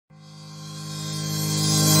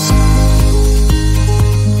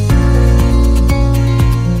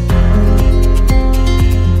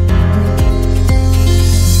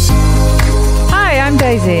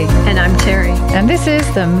this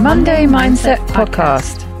is the Monday Mindset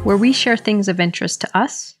Podcast, where we share things of interest to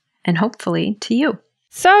us and hopefully to you.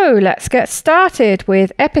 So let's get started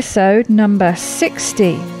with episode number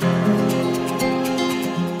 60.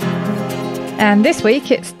 And this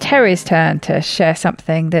week it's Terri's turn to share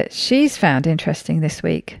something that she's found interesting this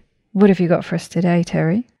week. What have you got for us today,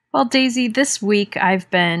 Terri? Well, Daisy, this week I've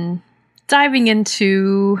been diving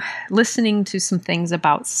into listening to some things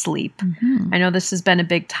about sleep. I know this has been a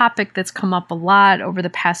big topic that's come up a lot over the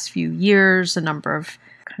past few years. A number of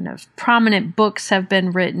kind of prominent books have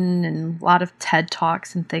been written and a lot of TED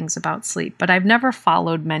Talks and things about sleep, but I've never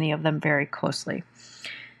followed many of them very closely.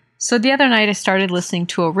 So the other night I started listening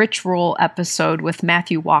to a Rich Roll episode with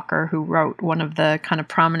Matthew Walker, who wrote one of the kind of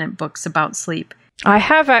prominent books about sleep. I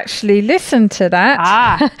have actually listened to that.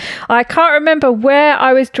 I can't remember where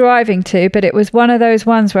I was driving to, but it was one of those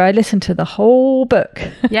ones where I listened to the whole book.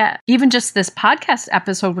 Yeah, even just this podcast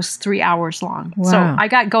episode was 3 hours long. Wow. So I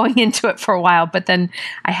got going into it for a while, but then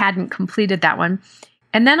I hadn't completed that one.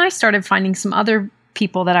 And then I started finding some other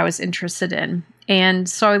people that I was interested in. And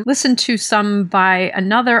so I listened to some by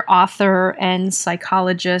another author and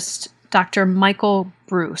psychologist, Dr. Michael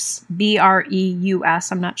Breus,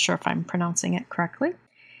 Breus. I'm not sure if I'm pronouncing it correctly.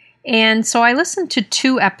 And so I listened to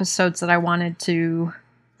 2 episodes that I wanted to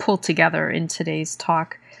pull together in today's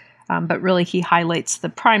talk, but really he highlights the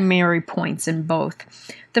primary points in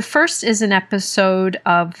both. The first is an episode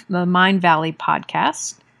of the Mindvalley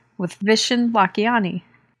podcast with Vishen Lakhiani.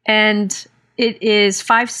 And it is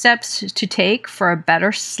 5 steps to take for a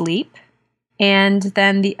better sleep. And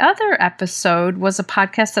then the other episode was a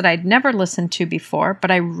podcast that I'd never listened to before,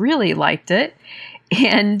 but I really liked it.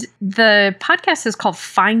 And the podcast is called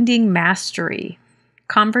Finding Mastery,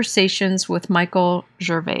 Conversations with Michael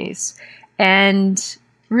Gervais. And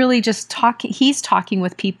really just he's talking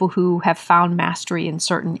with people who have found mastery in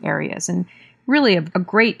certain areas, and really a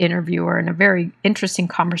great interviewer and a very interesting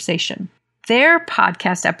conversation. Their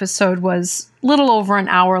podcast episode was a little over an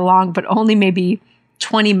hour long, but only maybe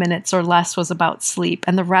 20 minutes or less was about sleep,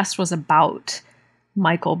 and the rest was about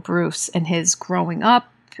Michael Breus and his growing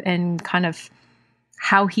up and kind of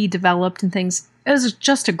how he developed and things. It was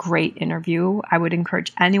just a great interview. I would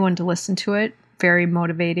encourage anyone to listen to it. Very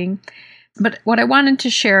motivating. But what I wanted to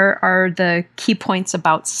share are the key points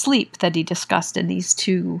about sleep that he discussed in these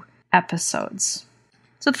 2 episodes.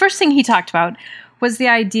 So the first thing he talked about was the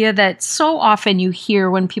idea that so often you hear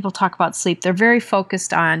when people talk about sleep, they're very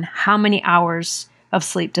focused on how many hours of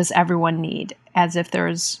sleep does everyone need, as if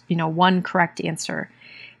there's, one correct answer.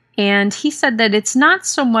 And he said that it's not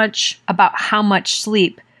so much about how much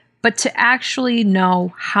sleep, but to actually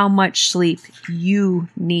know how much sleep you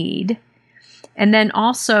need. And then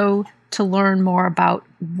also to learn more about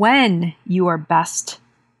when you are best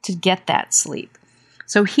to get that sleep.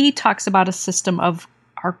 So he talks about a system of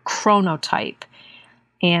our chronotype.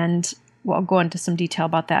 And I'll go into some detail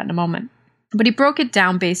about that in a moment. But he broke it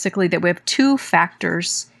down basically that we have 2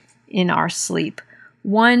 factors in our sleep.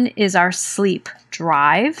 One is our sleep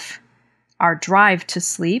drive, our drive to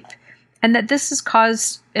sleep, and that this is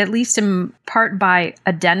caused at least in part by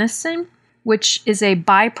adenosine, which is a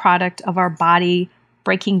byproduct of our body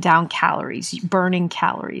breaking down calories, burning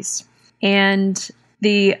calories. And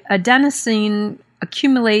the adenosine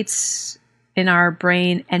accumulates in our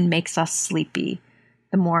brain and makes us sleepy.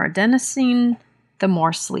 The more adenosine, the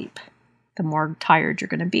more sleep. The more tired you're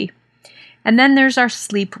going to be. And then there's our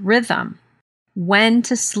sleep rhythm. When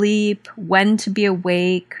to sleep, when to be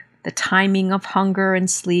awake, the timing of hunger and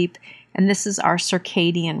sleep, and this is our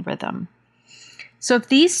circadian rhythm. So if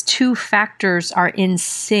these 2 factors are in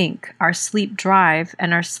sync, our sleep drive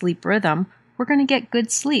and our sleep rhythm, we're going to get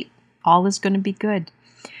good sleep. All is going to be good.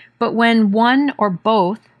 But when one or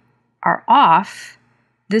both are off,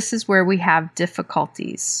 this is where we have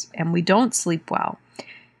difficulties and we don't sleep well.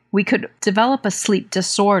 We could develop a sleep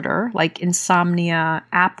disorder like insomnia,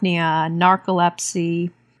 apnea,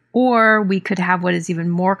 narcolepsy, or we could have what is even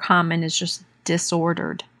more common is just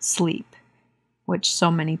disordered sleep, which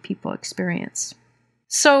so many people experience.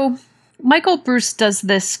 So Michael Breus does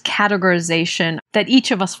this categorization that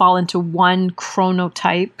each of us fall into one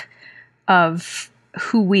chronotype of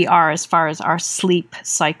who we are as far as our sleep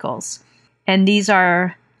cycles. And these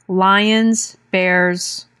are lions,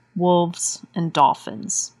 bears, wolves, and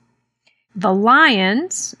dolphins. The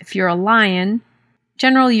lions, if you're a lion,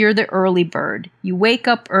 generally you're the early bird. You wake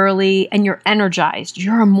up early and you're energized.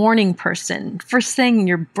 You're a morning person. First thing,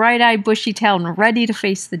 you're bright-eyed, bushy-tailed, and ready to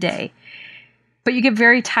face the day. But you get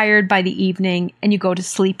very tired by the evening and you go to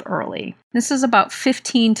sleep early. This is about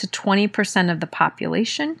 15 to 20% of the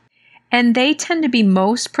population, and they tend to be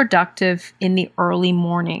most productive in the early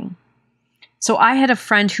morning. So I had a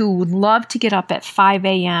friend who would love to get up at 5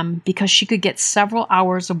 a.m. because she could get several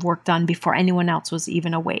hours of work done before anyone else was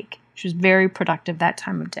even awake. She was very productive that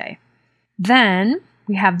time of day. Then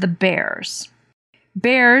we have the bears.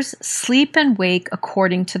 Bears sleep and wake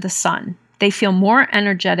according to the sun. They feel more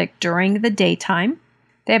energetic during the daytime.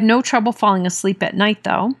 They have no trouble falling asleep at night,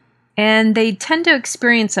 though. And they tend to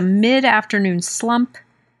experience a mid-afternoon slump.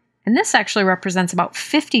 And this actually represents about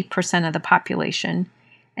 50% of the population.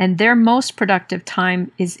 And their most productive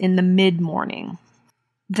time is in the mid-morning.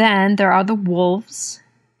 Then there are the wolves.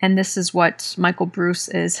 And this is what Michael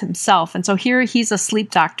Breus is himself. And so here he's a sleep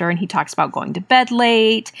doctor, and he talks about going to bed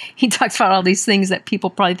late. He talks about all these things that people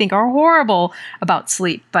probably think are horrible about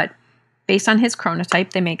sleep. But based on his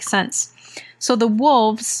chronotype, they make sense. So the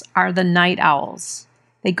wolves are the night owls.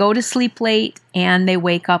 They go to sleep late and they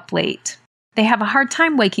wake up late. They have a hard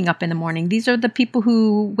time waking up in the morning. These are the people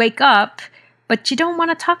who wake up, but you don't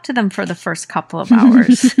want to talk to them for the first couple of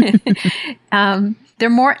hours. They're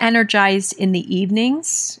more energized in the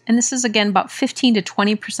evenings. And this is, again, about 15 to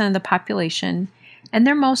 20% of the population. And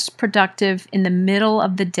they're most productive in the middle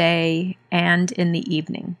of the day and in the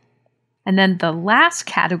evening. And then the last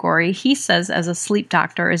category, he says, as a sleep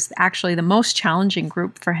doctor, is actually the most challenging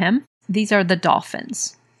group for him. These are the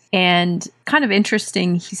dolphins. And kind of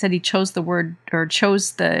interesting, he said he chose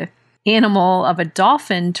the animal of a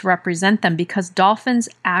dolphin to represent them because dolphins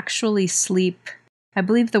actually sleep, I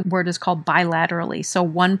believe the word is called bilaterally. So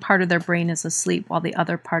one part of their brain is asleep while the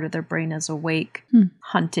other part of their brain is awake,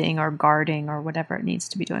 hunting or guarding or whatever it needs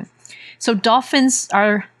to be doing. So dolphins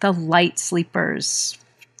are the light sleepers.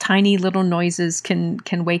 Tiny little noises can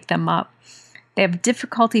wake them up. They have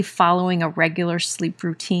difficulty following a regular sleep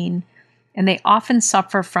routine, and they often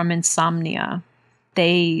suffer from insomnia.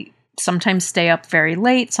 They sometimes stay up very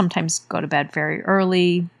late, sometimes go to bed very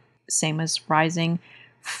early, same as rising.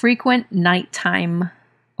 Frequent nighttime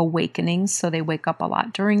awakenings, so they wake up a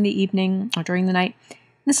lot during the evening or during the night.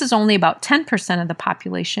 This is only about 10% of the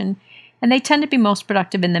population, and they tend to be most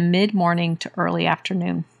productive in the mid-morning to early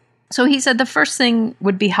afternoon. So he said the first thing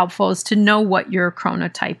would be helpful is to know what your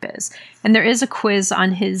chronotype is. And there is a quiz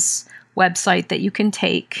on his website that you can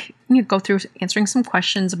take. You go through answering some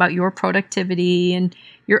questions about your productivity and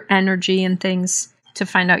your energy and things to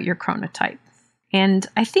find out your chronotype. And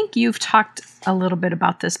I think you've talked a little bit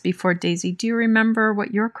about this before, Daisy. Do you remember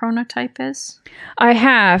what your chronotype is? I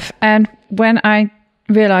have. And when I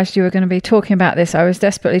realized you were going to be talking about this, I was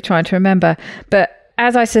desperately trying to remember. But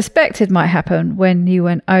as I suspected might happen when you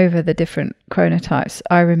went over the different chronotypes,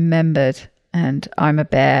 I remembered, and I'm a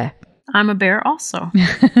bear. I'm a bear also.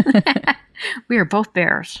 We are both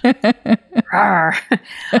bears. All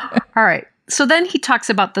right. So then he talks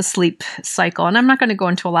about the sleep cycle, and I'm not going to go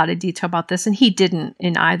into a lot of detail about this, and he didn't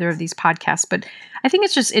in either of these podcasts, but I think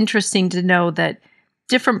it's just interesting to know that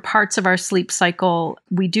different parts of our sleep cycle,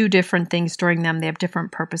 we do different things during them. They have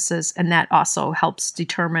different purposes, and that also helps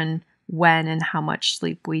determine when and how much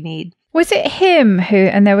sleep we need. Was it him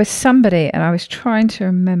and there was somebody, and I was trying to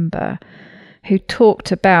remember, who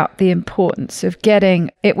talked about the importance of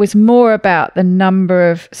it was more about the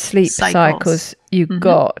number of sleep cycles you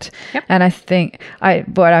got. Yep. And I think I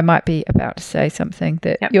might be about to say something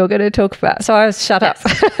that you're going to talk about. So I was shut up.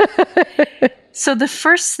 So the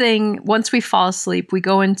first thing, once we fall asleep, we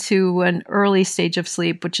go into an early stage of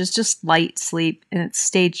sleep, which is just light sleep. And it's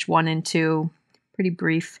stage 1 and 2, pretty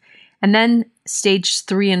brief. And then stage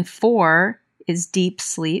 3 and 4 is deep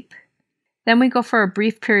sleep. Then we go for a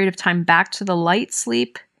brief period of time back to the light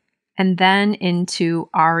sleep and then into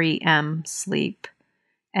REM sleep.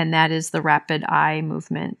 And that is the rapid eye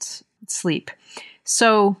movement sleep.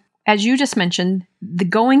 So as you just mentioned, the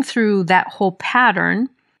going through that whole pattern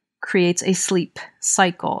creates a sleep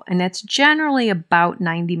cycle. And it's generally about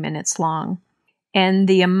 90 minutes long. And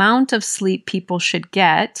the amount of sleep people should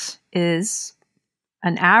get is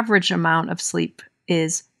an average amount of sleep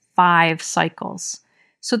is 5 cycles.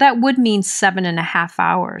 So that would mean 7.5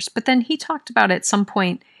 hours. But then he talked about at some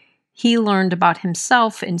point, he learned about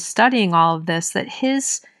himself in studying all of this, that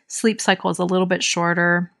his sleep cycle is a little bit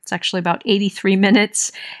shorter. It's actually about 83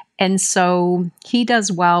 minutes. And so he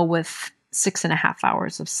does well with 6.5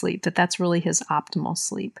 hours of sleep, that's really his optimal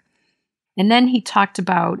sleep. And then he talked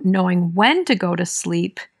about knowing when to go to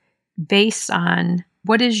sleep based on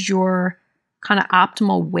what is your kind of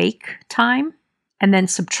optimal wake time, and then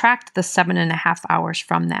subtract the 7.5 hours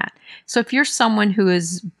from that. So if you're someone who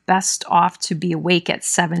is best off to be awake at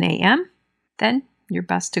 7 a.m., then you're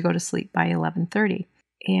best to go to sleep by 11:30.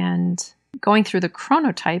 And going through the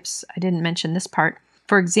chronotypes, I didn't mention this part.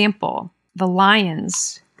 For example, the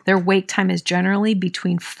lions, their wake time is generally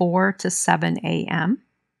between 4 to 7 a.m.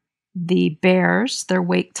 The bears, their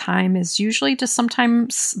wake time is usually just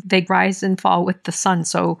sometimes they rise and fall with the sun,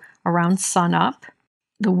 so around sun up.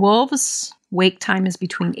 The wolves' wake time is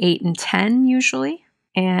between 8 and 10 usually,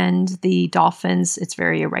 and the dolphins, it's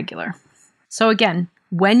very irregular. So again,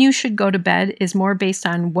 when you should go to bed is more based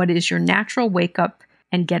on what is your natural wake up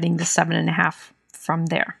and getting the 7.5 from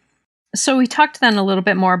there. So we talked then a little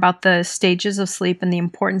bit more about the stages of sleep and the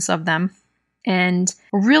importance of them. And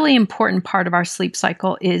a really important part of our sleep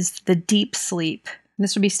cycle is the deep sleep.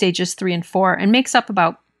 This would be stages 3 and 4 and makes up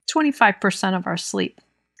about 25% of our sleep.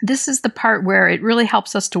 This is the part where it really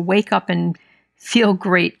helps us to wake up and feel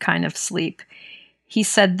great kind of sleep. He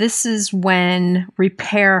said this is when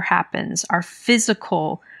repair happens, our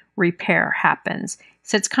physical repair happens.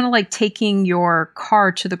 So it's kind of like taking your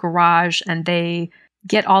car to the garage and they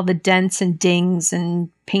get all the dents and dings and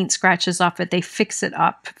paint scratches off it. They fix it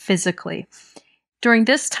up physically. During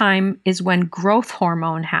this time is when growth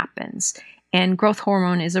hormone happens. And growth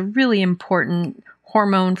hormone is a really important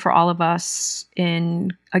hormone for all of us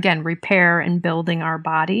in, again, repair and building our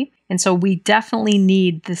body. And so we definitely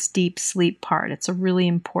need this deep sleep part. It's a really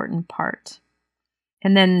important part.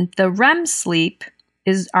 And then the REM sleep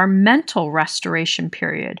is our mental restoration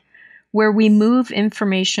period, where we move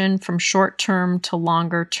information from short-term to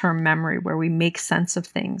longer-term memory, where we make sense of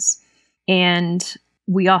things. And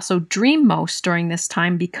we also dream most during this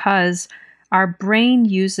time because our brain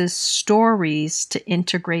uses stories to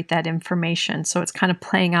integrate that information. So it's kind of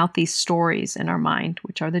playing out these stories in our mind,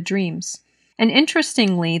 which are the dreams. And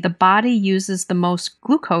interestingly, the body uses the most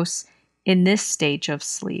glucose in this stage of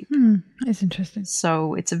sleep. That's interesting.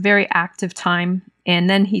 So it's a very active time. And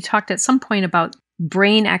then he talked at some point about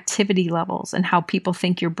brain activity levels and how people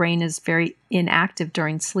think your brain is very inactive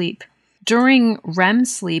during sleep. During REM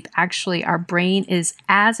sleep, actually, our brain is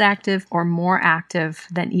as active or more active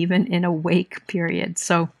than even in a wake period.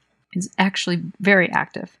 So it's actually very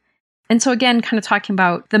active. And so again, kind of talking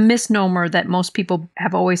about the misnomer that most people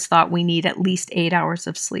have always thought we need at least 8 hours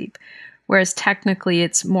of sleep, whereas technically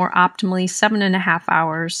it's more optimally 7.5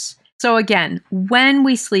 hours. So again, when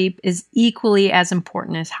we sleep is equally as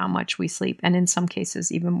important as how much we sleep, and in some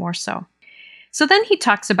cases even more so. So then he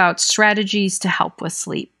talks about strategies to help with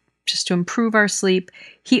sleep, just to improve our sleep.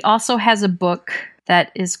 He also has a book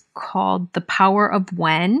that is called The Power of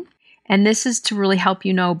When, and this is to really help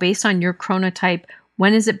you know, based on your chronotype,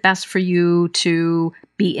 when is it best for you to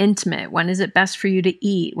be intimate? When is it best for you to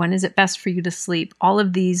eat? When is it best for you to sleep? All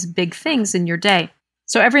of these big things in your day.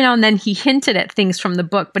 So every now and then he hinted at things from the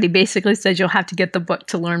book, but he basically said you'll have to get the book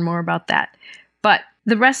to learn more about that. But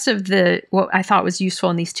the rest of what I thought was useful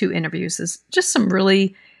in these 2 interviews is just some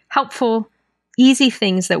really helpful, easy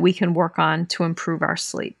things that we can work on to improve our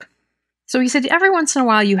sleep. So he said every once in a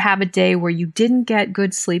while you have a day where you didn't get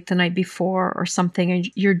good sleep the night before or something, and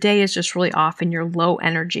your day is just really off and you're low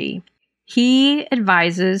energy. He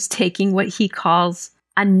advises taking what he calls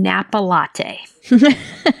a Napa latte.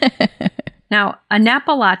 Now, a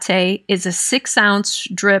Napa latte is a 6-ounce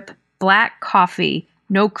drip black coffee,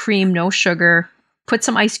 no cream, no sugar. Put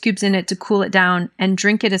some ice cubes in it to cool it down and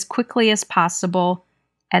drink it as quickly as possible,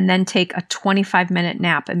 and then take a 25-minute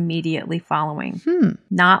nap immediately following.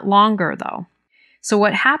 Not longer, though. So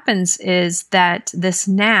what happens is that this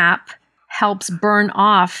nap helps burn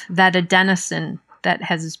off that adenosine that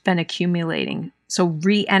has been accumulating. So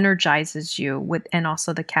re-energizes you and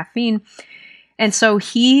also the caffeine. And so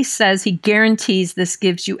he says he guarantees this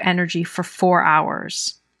gives you energy for 4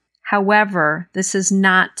 hours. However, this is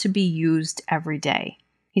not to be used every day.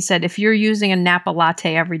 He said, if you're using a Napa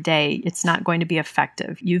latte every day, it's not going to be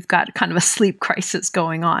effective. You've got kind of a sleep crisis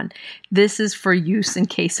going on. This is for use in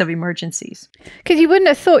case of emergencies. Because you wouldn't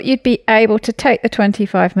have thought you'd be able to take the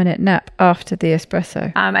 25-minute nap after the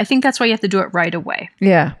espresso. I think that's why you have to do it right away.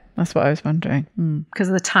 Yeah, that's what I was wondering. Because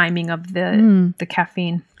of the timing of the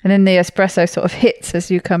caffeine. And then the espresso sort of hits as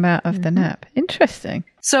you come out of the nap. Interesting.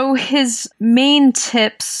 So his main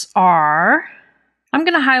tips are... I'm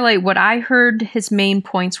going to highlight what I heard his main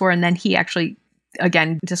points were, and then he actually,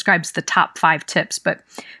 again, describes the top 5 tips. But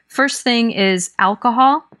first thing is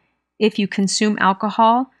alcohol. If you consume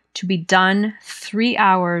alcohol, to be done 3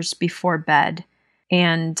 hours before bed.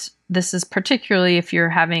 And this is particularly if you're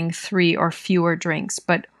having 3 or fewer drinks.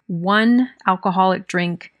 But 1 alcoholic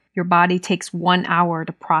drink, your body takes 1 hour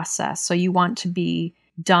to process. So you want to be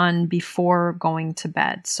done before going to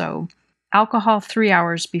bed. So alcohol 3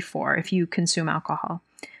 hours before if you consume alcohol.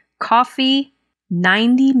 Coffee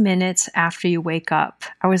 90 minutes after you wake up.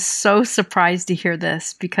 I was so surprised to hear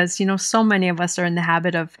this because, so many of us are in the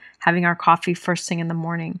habit of having our coffee first thing in the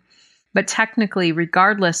morning. But technically,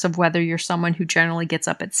 regardless of whether you're someone who generally gets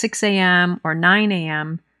up at 6 a.m. or 9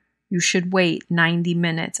 a.m., you should wait 90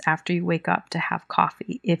 minutes after you wake up to have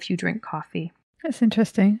coffee, if you drink coffee. That's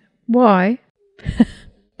interesting. Why?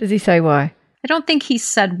 Does he say why? I don't think he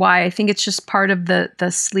said why. I think it's just part of the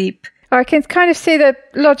sleep. I can kind of see the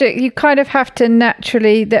logic. You kind of have to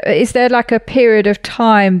naturally, is there like a period of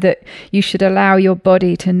time that you should allow your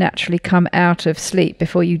body to naturally come out of sleep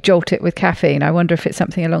before you jolt it with caffeine? I wonder if it's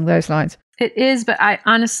something along those lines. It is, but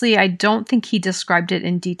I don't think he described it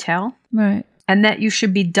in detail. Right. And that you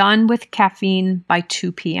should be done with caffeine by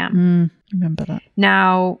 2 p.m. Remember that.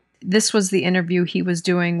 Now, this was the interview he was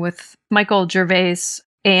doing with Michael Gervais.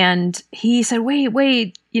 And he said,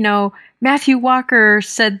 wait, Matthew Walker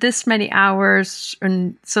said this many hours.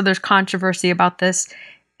 And so there's controversy about this.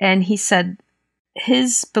 And he said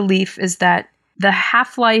his belief is that the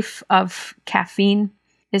half-life of caffeine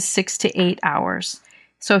is 6 to 8 hours.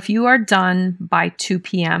 So if you are done by 2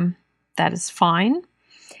 p.m., that is fine.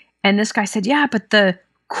 And this guy said, yeah, but the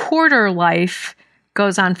quarter life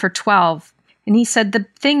goes on for 12. And he said, the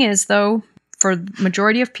thing is, though, for the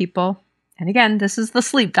majority of people, and again, this is the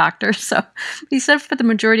sleep doctor. So he said for the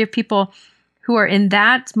majority of people who are in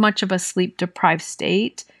that much of a sleep-deprived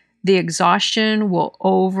state, the exhaustion will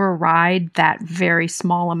override that very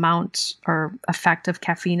small amount or effect of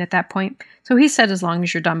caffeine at that point. So he said as long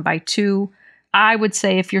as you're done by 2, I would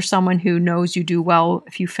say if you're someone who knows you do well,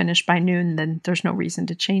 if you finish by noon, then there's no reason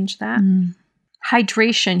to change that.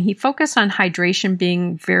 Hydration. He focused on hydration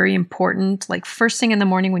being very important, like first thing in the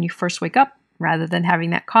morning when you first wake up, rather than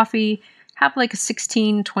having that coffee, have like a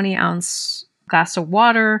 16, 20 ounce glass of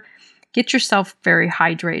water. Get yourself very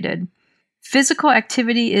hydrated. Physical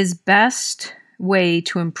activity is best way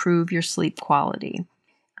to improve your sleep quality.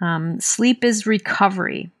 Sleep is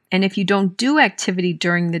recovery. And if you don't do activity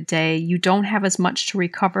during the day, you don't have as much to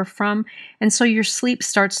recover from. And so your sleep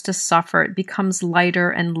starts to suffer. It becomes lighter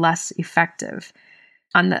and less effective.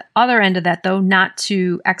 On the other end of that, though, not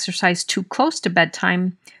to exercise too close to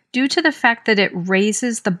bedtime due to the fact that it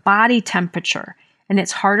raises the body temperature. And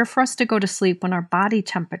it's harder for us to go to sleep when our body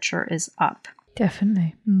temperature is up.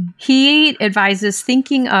 Definitely. He advises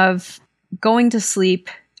thinking of going to sleep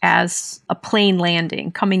as a plane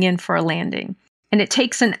landing, coming in for a landing. And it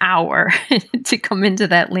takes an hour to come into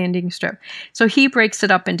that landing strip. So he breaks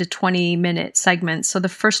it up into 20-minute segments. So the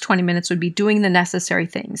first 20 minutes would be doing the necessary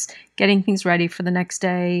things, getting things ready for the next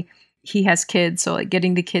day. He has kids, so like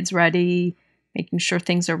getting the kids ready, making sure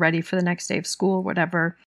things are ready for the next day of school,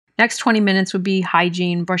 whatever. Next 20 minutes would be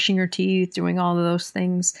hygiene, brushing your teeth, doing all of those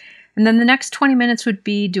things. And then the next 20 minutes would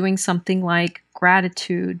be doing something like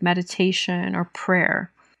gratitude, meditation, or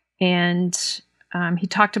prayer. And he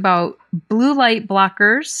talked about blue light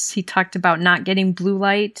blockers. He talked about not getting blue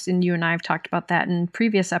light, and you and I have talked about that in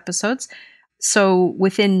previous episodes. So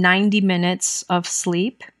within 90 minutes of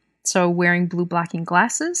sleep, so wearing blue blocking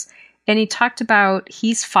glasses. And he talked about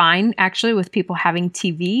he's fine actually with people having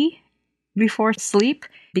TV before sleep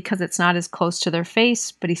because it's not as close to their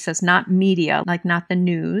face, but he says not media, like not the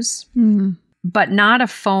news, but not a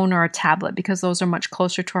phone or a tablet because those are much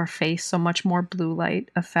closer to our face, so much more blue light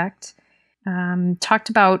effect. Talked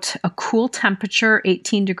about a cool temperature,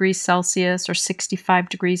 18 degrees Celsius or 65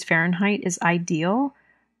 degrees Fahrenheit is ideal.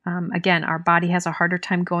 Again, our body has a harder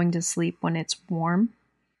time going to sleep when it's warm.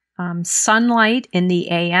 Sunlight in the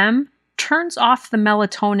AM turns off the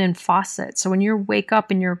melatonin faucet. So when you wake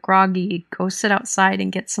up and you're groggy, go sit outside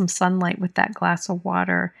and get some sunlight with that glass of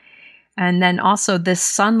water. And then also this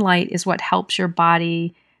sunlight is what helps your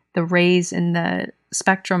body, the rays in the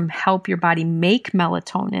spectrum help your body make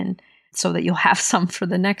melatonin so that you'll have some for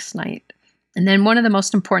the next night. And then one of the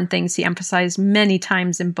most important things he emphasized many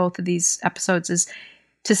times in both of these episodes is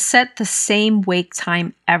to set the same wake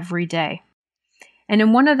time every day. And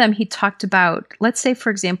in one of them, he talked about, let's say,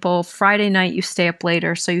 for example, Friday night, you stay up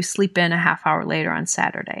later, so you sleep in a half hour later on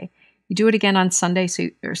Saturday. You do it again on Sunday,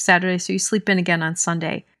 or Saturday, so you sleep in again on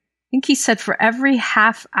Sunday. I think he said for every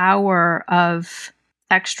half hour of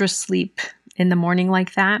extra sleep in the morning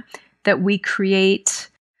like that we create,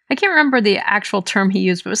 I can't remember the actual term he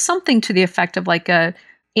used, but it was something to the effect of like a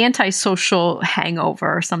antisocial hangover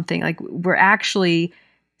or something. Like we're actually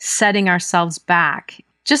setting ourselves back.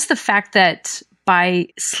 Just the fact that by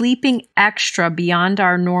sleeping extra beyond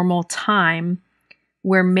our normal time,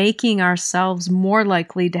 we're making ourselves more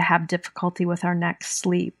likely to have difficulty with our next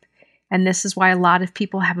sleep. And this is why a lot of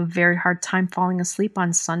people have a very hard time falling asleep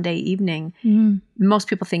on Sunday evening. Most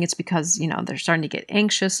people think it's because, they're starting to get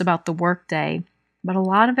anxious about the workday. But a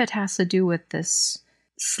lot of it has to do with this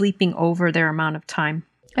sleeping over their amount of time.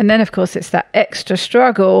 And then, of course, it's that extra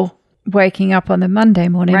struggle waking up on the Monday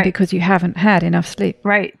morning because you haven't had enough sleep.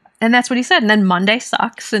 Right. And that's what he said. And then Monday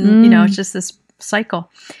sucks. And, it's just this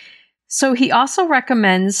cycle. So he also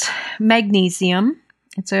recommends magnesium.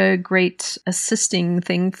 It's a great assisting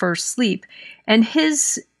thing for sleep. And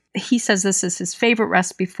he says this is his favorite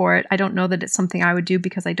recipe for it. I don't know that it's something I would do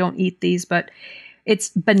because I don't eat these, but it's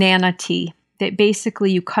banana tea. That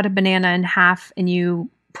basically you cut a banana in half and you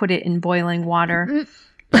put it in boiling water.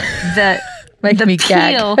 The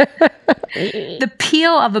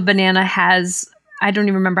peel of a banana has, I don't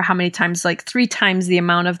even remember how many times, like 3 times the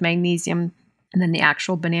amount of magnesium and then the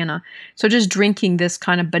actual banana. So just drinking this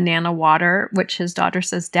kind of banana water, which his daughter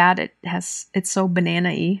says, Dad, it's so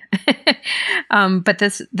banana-y. But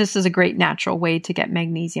this is a great natural way to get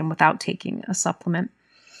magnesium without taking a supplement.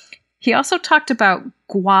 He also talked about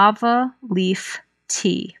guava leaf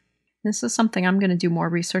tea. This is something I'm going to do more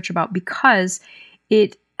research about because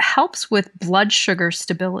it helps with blood sugar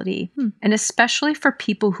stability, and especially for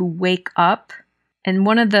people who wake up. And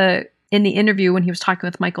in the interview when he was talking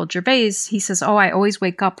with Michael Gervais, he says, I always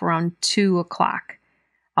wake up around 2 o'clock.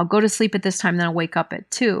 I'll go to sleep at this time, then I'll wake up at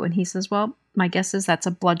 2. And he says, well, my guess is that's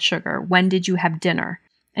a blood sugar. When did you have dinner?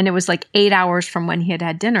 And it was like 8 hours from when he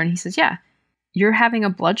had dinner. And he says, yeah, you're having a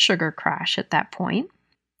blood sugar crash at that point.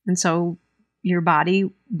 And so your body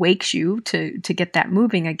wakes you to get that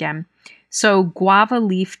moving again. So guava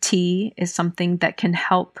leaf tea is something that can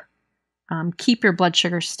help keep your blood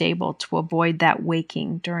sugar stable to avoid that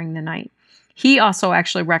waking during the night. He also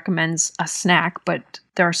actually recommends a snack, but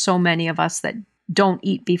there are so many of us that don't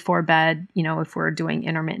eat before bed, if we're doing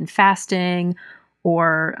intermittent fasting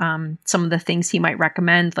or some of the things he might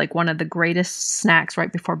recommend, like one of the greatest snacks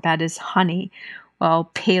right before bed is honey.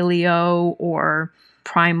 Well, paleo or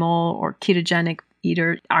primal or ketogenic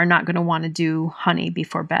eater are not going to want to do honey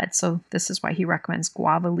before bed. So this is why he recommends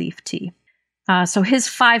guava leaf tea. So his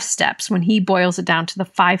 5 steps, when he boils it down to the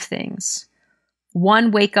 5 things: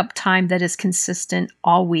 1, wake up time that is consistent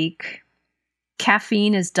all week.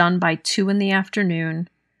 Caffeine is done by 2 in the afternoon.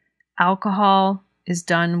 Alcohol is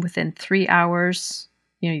done within 3 hours.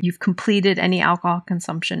 You've completed any alcohol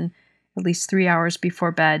consumption at least 3 hours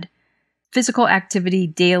before bed. Physical activity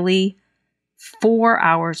daily, 4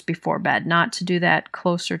 hours before bed, not to do that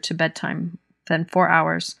closer to bedtime than 4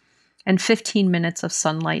 hours, and 15 minutes of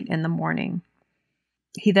sunlight in the morning.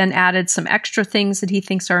 He then added some extra things that he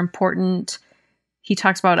thinks are important. He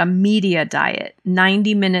talks about a media diet,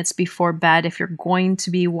 90 minutes before bed. If you're going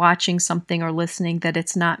to be watching something or listening, that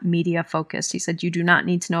it's not media focused. He said you do not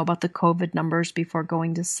need to know about the COVID numbers before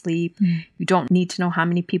going to sleep. You don't need to know how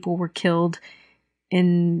many people were killed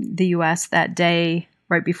in the US that day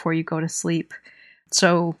right before you go to sleep.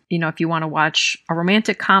 So, if you want to watch a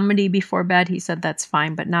romantic comedy before bed, he said that's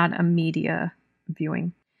fine, but not a media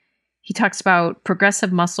viewing. He talks about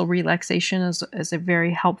progressive muscle relaxation as a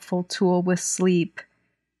very helpful tool with sleep.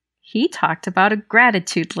 He talked about a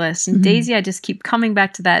gratitude list. And Daisy, I just keep coming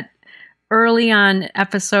back to that early on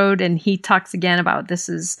episode, and he talks again about this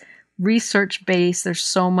is research-based. There's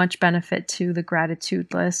so much benefit to the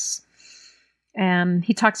gratitude list. And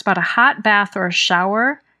he talks about a hot bath or a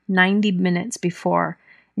shower 90 minutes before.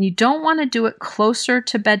 And you don't want to do it closer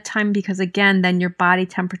to bedtime because, again, then your body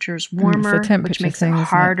temperature is warmer, which makes it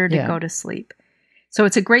harder to go to sleep. So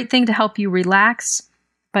it's a great thing to help you relax,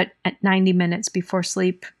 but at 90 minutes before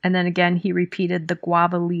sleep. And then again, he repeated the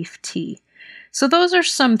guava leaf tea. So those are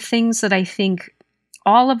some things that I think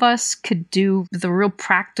all of us could do, the real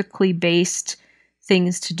practically based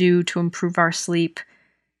things to do to improve our sleep.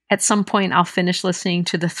 At some point, I'll finish listening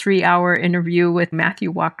to the 3-hour interview with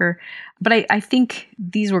Matthew Walker. But I think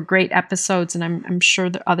these were great episodes, and I'm sure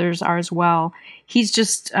that others are as well. He's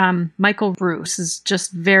just, Michael Breus is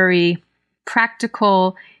just very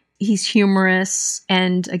practical. He's humorous.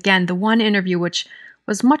 And again, the one interview, which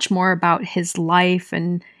was much more about his life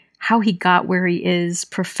and how he got where he is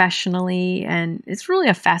professionally. And it's really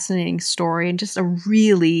a fascinating story and just a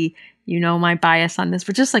really, my bias on this,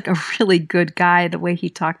 but just like a really good guy, the way he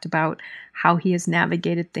talked about how he has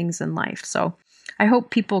navigated things in life. So I hope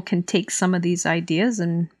people can take some of these ideas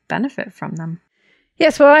and benefit from them.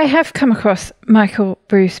 Yes, well, I have come across Michael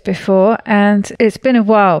Breus before, and it's been a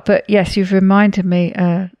while, but yes, you've reminded me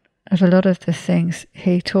of a lot of the things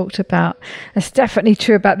he talked about. It's definitely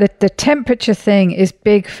true about the temperature thing is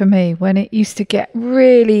big for me. When it used to get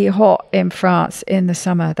really hot in France in the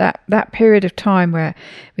summer, that period of time where it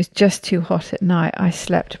was just too hot at night, I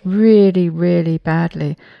slept really, really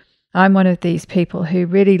badly. I'm one of these people who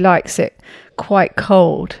really likes it quite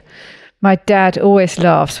cold. My dad always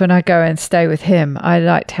laughs when I go and stay with him. I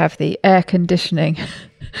like to have the air conditioning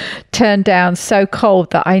turned down so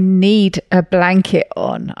cold that I need a blanket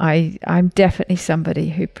on. I'm definitely somebody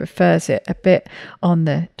who prefers it a bit on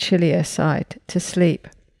the chillier side to sleep.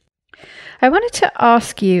 I wanted to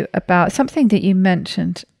ask you about something that you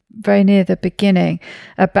mentioned very near the beginning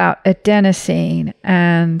about adenosine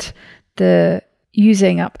and the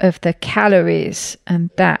using up of the calories and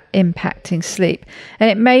that impacting sleep. And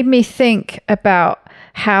it made me think about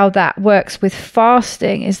how that works with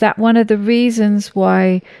fasting. Is that one of the reasons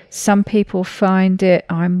why some people find it,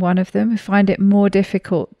 I'm one of them, who find it more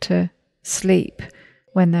difficult to sleep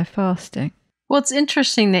when they're fasting? Well, it's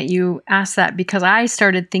interesting that you asked that, because I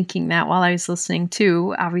started thinking that while I was listening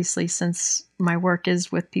too, obviously, since my work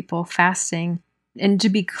is with people fasting. And to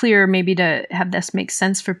be clear, maybe to have this make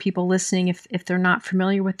sense for people listening, if they're not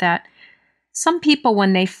familiar with that, some people,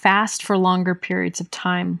 when they fast for longer periods of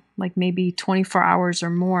time, like maybe 24 hours or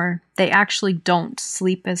more, they actually don't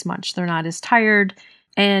sleep as much. They're not as tired.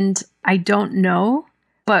 And I don't know,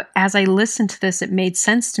 but as I listened to this, it made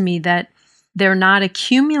sense to me that they're not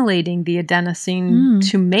accumulating the adenosine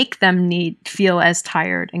to make them feel as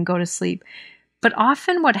tired and go to sleep. But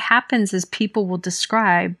often what happens is people will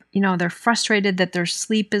describe, they're frustrated that their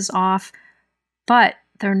sleep is off, but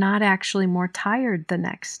they're not actually more tired the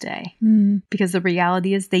next day, because the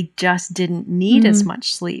reality is they just didn't need as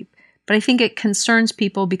much sleep. But I think it concerns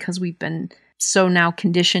people because we've been so now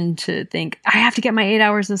conditioned to think, I have to get my 8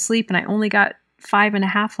 hours of sleep and I only got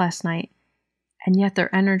 5.5 last night. And yet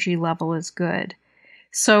their energy level is good.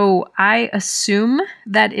 So I assume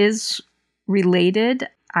that is related.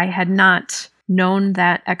 I had not known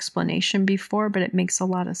that explanation before, but it makes a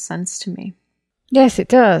lot of sense to me. Yes, it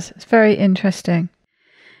does. It's very interesting.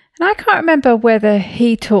 And I can't remember whether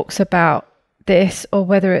he talks about this or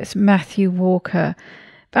whether it's Matthew Walker,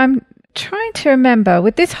 but I'm trying to remember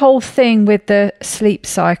with this whole thing with the sleep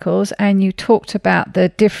cycles, and you talked about the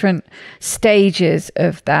different stages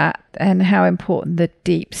of that and how important the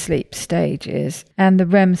deep sleep stage is and the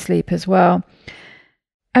REM sleep as well.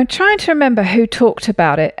 I'm trying to remember who talked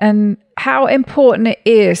about it and how important it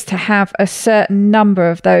is to have a certain number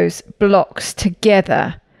of those blocks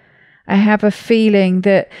together. I have a feeling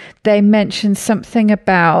that they mentioned something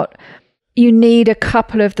about you need a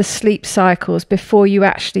couple of the sleep cycles before you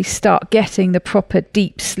actually start getting the proper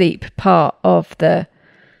deep sleep part of the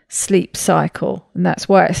sleep cycle. And that's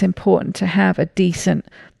why it's important to have a decent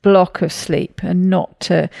block of sleep and not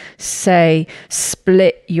to, say,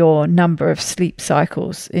 split your number of sleep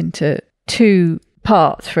cycles into 2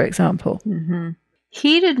 parts, for example. Mm-hmm.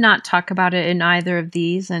 He did not talk about it in either of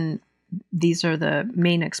these, and these are the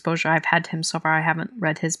main exposure I've had to him so far. I haven't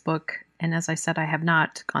read his book. And as I said, I have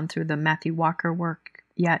not gone through the Matthew Walker work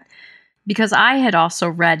yet, because I had also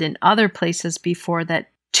read in other places before that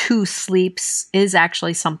 2 sleeps is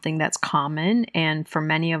actually something that's common. And for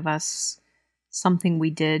many of us, something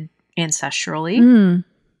we did ancestrally.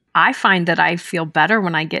 I find that I feel better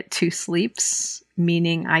when I get 2 sleeps,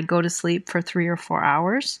 meaning I go to sleep for 3 or 4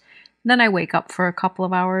 hours. Then I wake up for a couple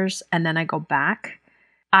of hours and then I go back.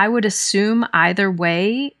 I would assume either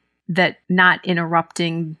way that not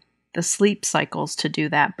interrupting the sleep cycles to do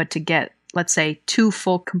that, but to get, let's say, 2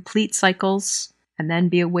 full complete cycles and then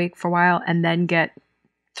be awake for a while and then get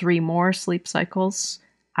 3 more sleep cycles,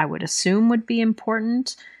 I would assume would be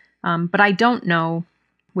important. But I don't know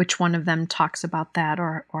which one of them talks about that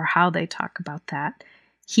or how they talk about that.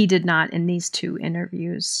 He did not in these 2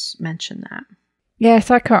 interviews mention that. Yes,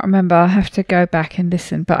 I can't remember. I'll have to go back and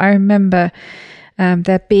listen. But I remember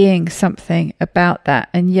there being something about that.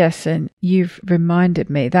 And yes, and you've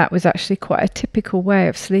reminded me, that was actually quite a typical way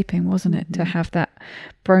of sleeping, wasn't it? To have that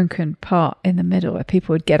broken part in the middle where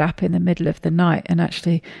people would get up in the middle of the night and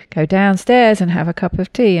actually go downstairs and have a cup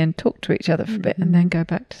of tea and talk to each other for a bit and then go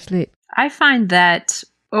back to sleep. I find that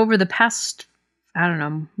over the past,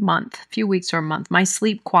 few weeks or a month, my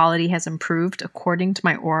sleep quality has improved according to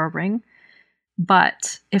my Oura Ring.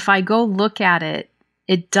 But if I go look at it,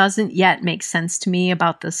 it doesn't yet make sense to me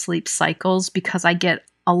about the sleep cycles, because I get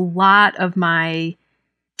a lot of my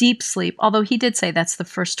deep sleep, although he did say that's the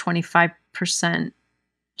first 25%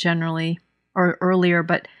 generally or earlier,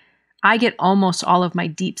 but I get almost all of my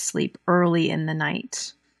deep sleep early in the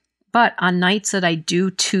night. But on nights that I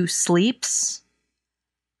do 2 sleeps,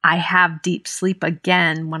 I have deep sleep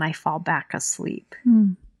again when I fall back asleep.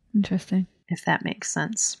 Interesting. If that makes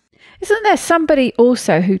sense. Isn't there somebody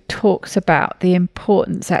also who talks about the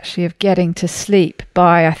importance actually of getting to sleep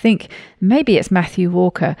by, I think maybe it's Matthew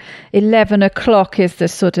Walker, 11 o'clock is the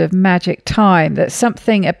sort of magic time, that's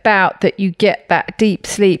something about that you get that deep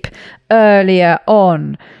sleep earlier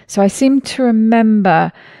on. So I seem to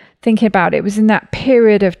remember thinking about it was in that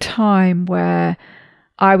period of time where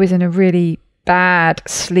I was in a really bad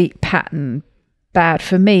sleep pattern bad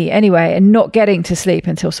for me anyway, and not getting to sleep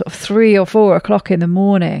until sort of 3 or 4 o'clock in the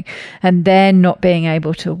morning, and then not being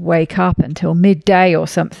able to wake up until midday or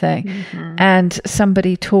something. And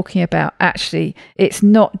somebody talking about, actually, it's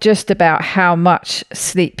not just about how much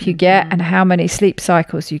sleep you get and how many sleep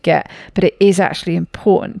cycles you get, but it is actually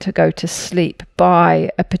important to go to sleep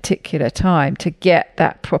by a particular time to get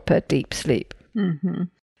that proper deep sleep. And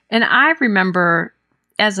I remember,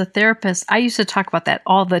 as a therapist, I used to talk about that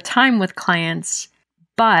all the time with clients.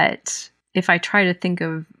 But if I try to think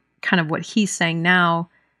of kind of what he's saying now,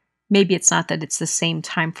 maybe it's not that it's the same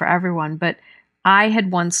time for everyone, but I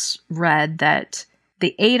had once read that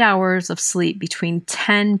the 8 hours of sleep between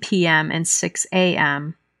 10 p.m. and 6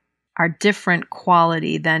 a.m. are different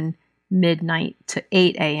quality than midnight to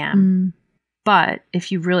 8 a.m. But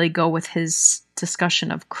if you really go with his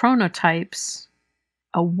discussion of chronotypes,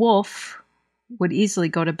 a wolf would easily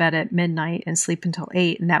go to bed at midnight and sleep until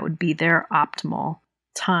 8, and that would be their optimal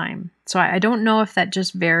time. So I don't know if that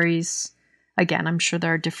just varies. Again, I'm sure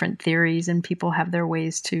there are different theories and people have their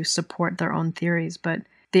ways to support their own theories, but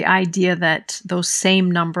the idea that those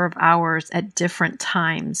same number of hours at different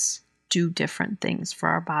times do different things for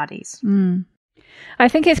our bodies. I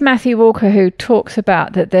think it's Matthew Walker who talks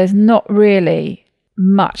about that there's not really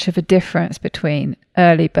much of a difference between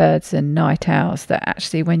early birds and night owls, that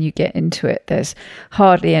actually when you get into it there's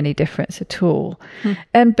hardly any difference at all.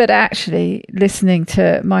 But actually listening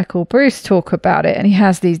to Michael Breus talk about it, and he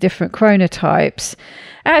has these different chronotypes,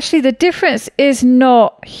 actually the difference is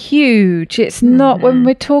not huge. It's not, when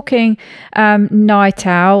we're talking night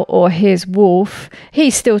owl or his wolf,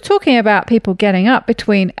 he's still talking about people getting up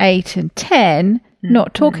between 8 and 10,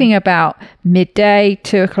 not talking about midday,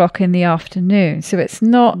 2 o'clock in the afternoon. So it's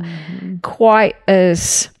not quite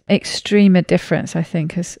as extreme a difference, I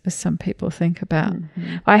think, as some people think about.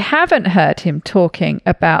 I haven't heard him talking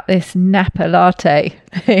about this Napa latte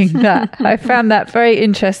thing. That I found that very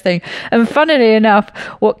interesting. And funnily enough,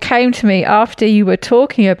 what came to me after you were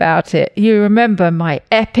talking about it, you remember my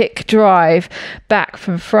epic drive back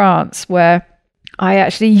from France, where I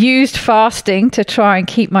actually used fasting to try and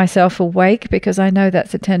keep myself awake, because I know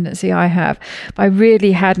that's a tendency I have. I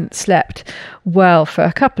really hadn't slept well for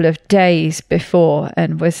a couple of days before,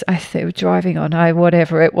 and I think driving on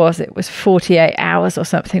whatever it was 48 hours or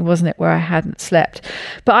something, wasn't it, where I hadn't slept.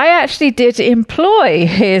 But I actually did employ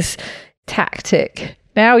his tactic.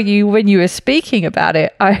 Now, when you were speaking about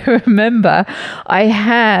it, I remember I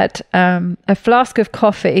had a flask of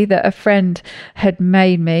coffee that a friend had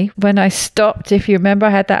made me. When I stopped, if you remember, I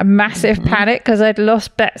had that massive panic because I'd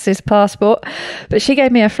lost Betsy's passport. But she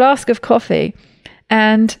gave me a flask of coffee,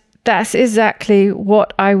 and that's exactly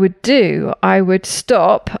what I would do. I would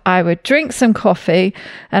stop, I would drink some coffee,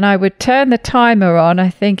 and I would turn the timer on.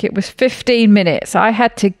 I think it was 15 minutes. I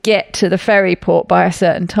had to get to the ferry port by a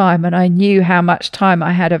certain time, and I knew how much time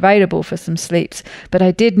I had available for some sleeps. But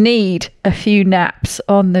I did need a few naps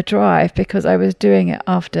on the drive because I was doing it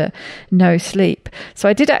after no sleep. So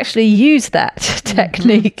I did actually use that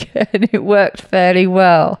technique, and it worked fairly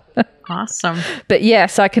well. Awesome. But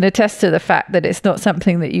yes, I can attest to the fact that it's not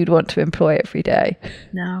something that you'd want to employ every day.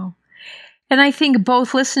 No. And I think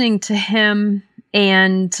both listening to him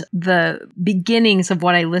and the beginnings of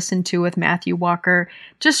what I listened to with Matthew Walker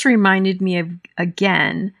just reminded me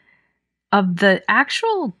again of the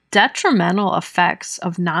actual detrimental effects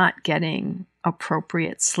of not getting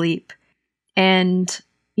appropriate sleep. And,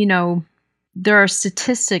 there are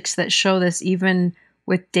statistics that show this even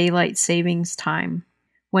with daylight savings time.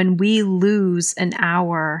 When we lose an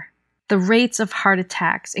hour, the rates of heart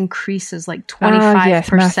attacks increases like 25%. Yes,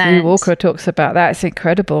 Matthew Walker talks about that. It's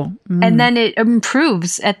incredible. And then it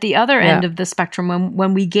improves at the other end of the spectrum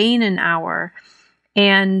when we gain an hour.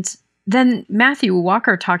 And then Matthew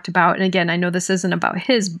Walker talked about, and again, I know this isn't about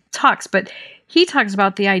his talks, but he talks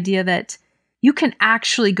about the idea that you can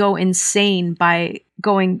actually go insane by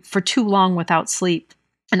going for too long without sleep.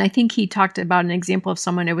 And I think he talked about an example of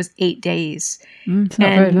someone, it was 8 days. It's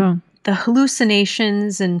not very long. The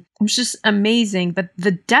hallucinations, and it was just amazing. But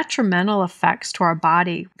the detrimental effects to our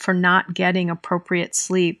body for not getting appropriate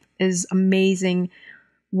sleep is amazing.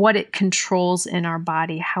 What it controls in our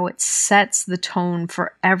body, how it sets the tone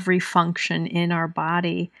for every function in our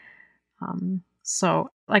body. So,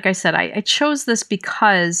 like I said, I chose this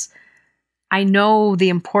because I know the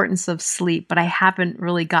importance of sleep, but I haven't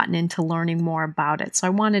really gotten into learning more about it. So I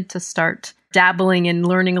wanted to start dabbling in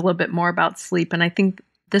learning a little bit more about sleep. And I think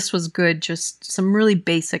this was good, just some really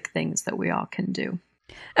basic things that we all can do.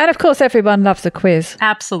 And of course, everyone loves a quiz.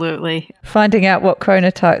 Absolutely. Finding out what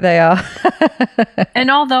chronotype they are.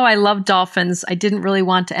 And although I love dolphins, I didn't really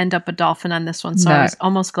want to end up a dolphin on this one. So I was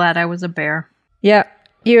almost glad I was a bear. Yeah,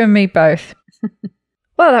 you and me both.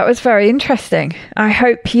 Well, that was very interesting. I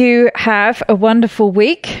hope you have a wonderful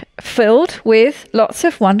week filled with lots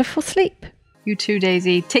of wonderful sleep. You too,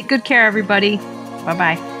 Daisy. Take good care, everybody.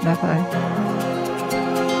 Bye-bye. Bye-bye.